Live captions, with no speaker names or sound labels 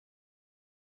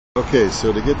Okay,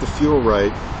 so to get the fuel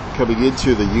right coming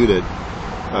into the unit,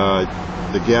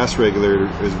 the gas regulator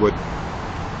is what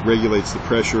regulates the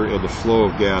pressure and the flow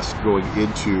of gas going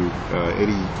into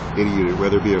any unit,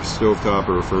 whether it be a stovetop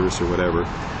or a furnace or whatever.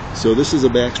 So this is a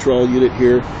Maxtrol unit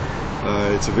here.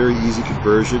 It's a very easy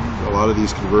conversion. A lot of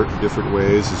these convert in different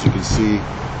ways. As you can see,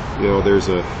 you know, there's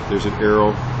an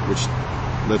arrow which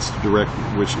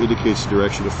indicates the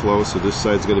direction of flow. So this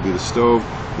side's going to be the stove.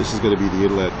 This is going to be the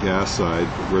inlet gas side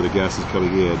where the gas is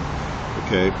coming in.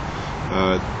 Okay.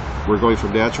 We're going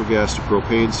from natural gas to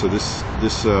propane, so this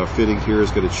fitting here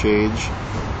is going to change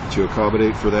to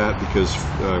accommodate for that, because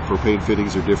propane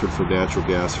fittings are different from natural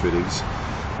gas fittings.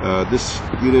 This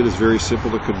unit is very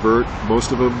simple to convert.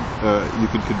 Most of them you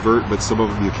can convert, but some of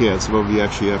them you can't. Some of them you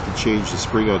actually have to change the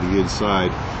spring on the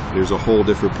inside. There's a whole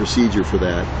different procedure for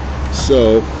that.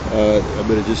 So I'm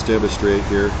going to just demonstrate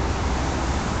here.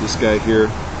 This guy here,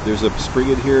 there's a spring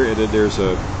in here, and then there is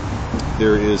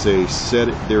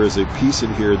a piece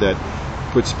in here that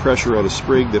puts pressure on a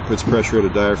spring, that puts pressure on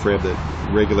a diaphragm that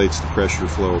regulates the pressure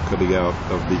flow coming out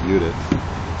of the unit.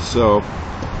 So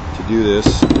to do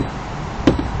this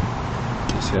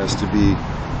has to be,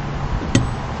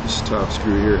 this top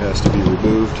screw here has to be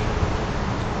removed.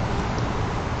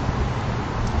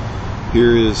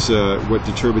 Here is what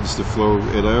determines the flow,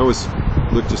 and I always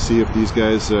look to see if these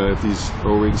guys, if these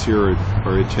O-rings here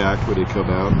are intact when they come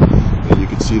out. And you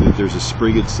can see that there's a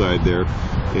spring inside there,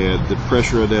 and the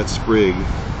pressure on that spring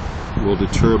will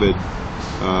determine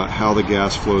how the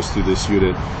gas flows through this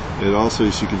unit. And also,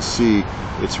 as you can see,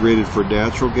 it's rated for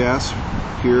natural gas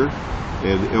here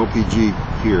and LPG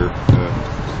here.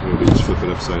 Let me just flip it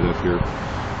upside up here.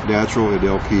 Natural and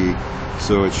LP.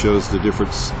 So it shows the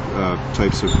different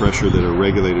types of pressure that are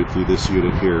regulated through this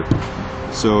unit here.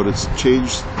 So to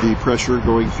change the pressure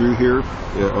going through here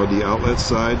on the outlet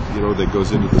side, you know, that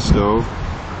goes into the stove,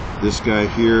 this guy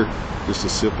here, just a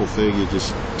simple thing. You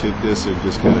just take this and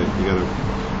just kind of, you gotta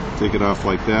take it off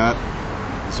like that.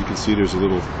 As you can see, there's a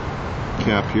little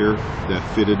cap here that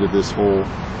fit into this hole,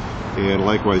 and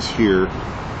likewise here,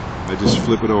 I just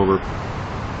flip it over.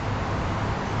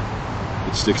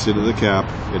 It sticks into the cap,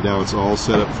 and now it's all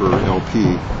set up for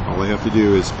LP. All I have to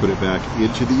do is put it back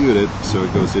into the unit, so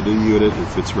it goes into the unit, it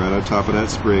fits right on top of that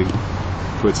spring,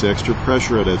 puts extra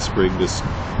pressure on that spring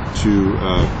to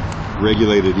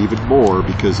regulate it even more,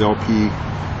 because LP,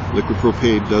 liquid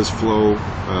propane, does flow,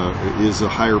 is a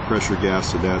higher pressure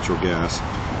gas than natural gas.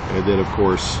 And then of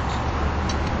course,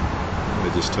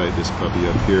 I just tighten this puppy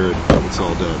up here and it's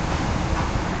all done.